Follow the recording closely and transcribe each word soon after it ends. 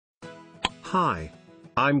Hi.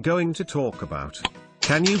 I'm going to talk about,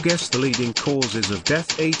 can you guess the leading causes of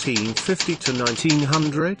death 1850 to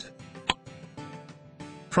 1900?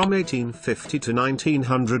 From 1850 to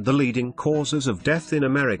 1900 the leading causes of death in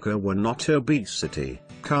America were not obesity,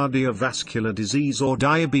 cardiovascular disease or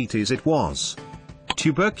diabetes, it was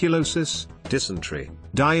tuberculosis, dysentery,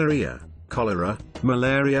 diarrhea, cholera,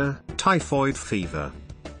 malaria, typhoid fever,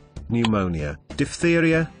 pneumonia,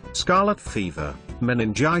 diphtheria, scarlet fever,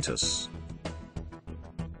 meningitis.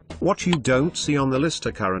 What you don't see on the list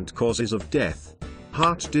are current causes of death: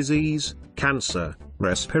 heart disease, cancer,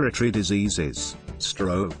 respiratory diseases,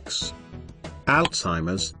 strokes,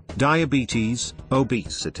 Alzheimer's, diabetes,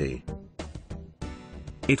 obesity.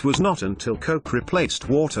 It was not until Coke replaced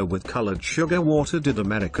water with colored sugar water did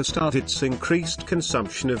America start its increased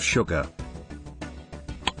consumption of sugar.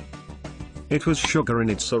 It was sugar in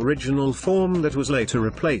its original form that was later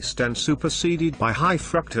replaced and superseded by high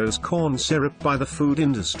fructose corn syrup by the food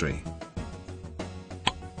industry.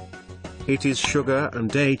 It is sugar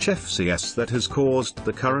and HFCS that has caused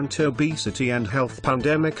the current obesity and health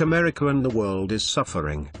pandemic America and the world is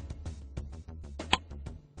suffering.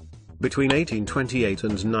 Between 1828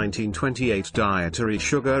 and 1928 dietary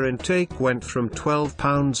sugar intake went from 12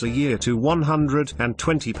 pounds a year to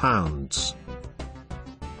 120 pounds.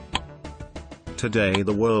 Today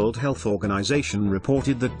the World Health Organization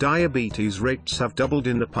reported that diabetes rates have doubled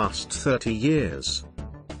in the past 30 years.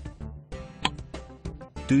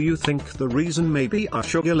 Do you think the reason may be a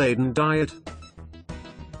sugar-laden diet?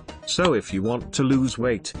 So if you want to lose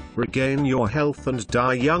weight, regain your health and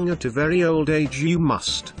die young at a very old age, you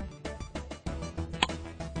must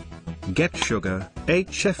get sugar,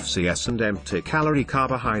 HFCS and empty calorie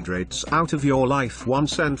carbohydrates out of your life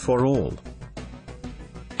once and for all.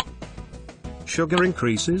 Sugar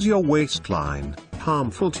increases your waistline,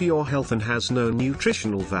 harmful to your health and has no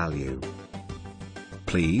nutritional value.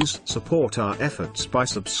 Please support our efforts by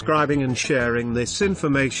subscribing and sharing this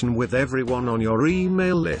information with everyone on your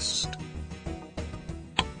email list.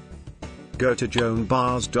 Go to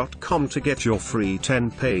joanbars.com to get your free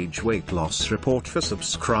 10-page weight loss report for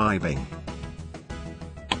subscribing.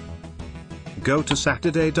 Go to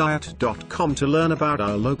SaturdayDiet.com to learn about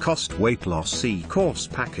our low-cost weight loss e-course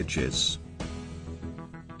packages.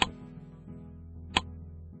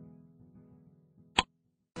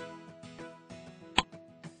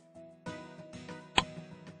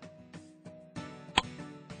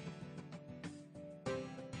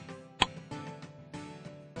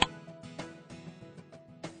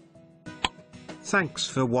 Thanks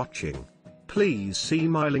for watching. Please see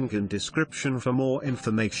my link in description for more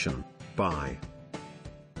information. Bye.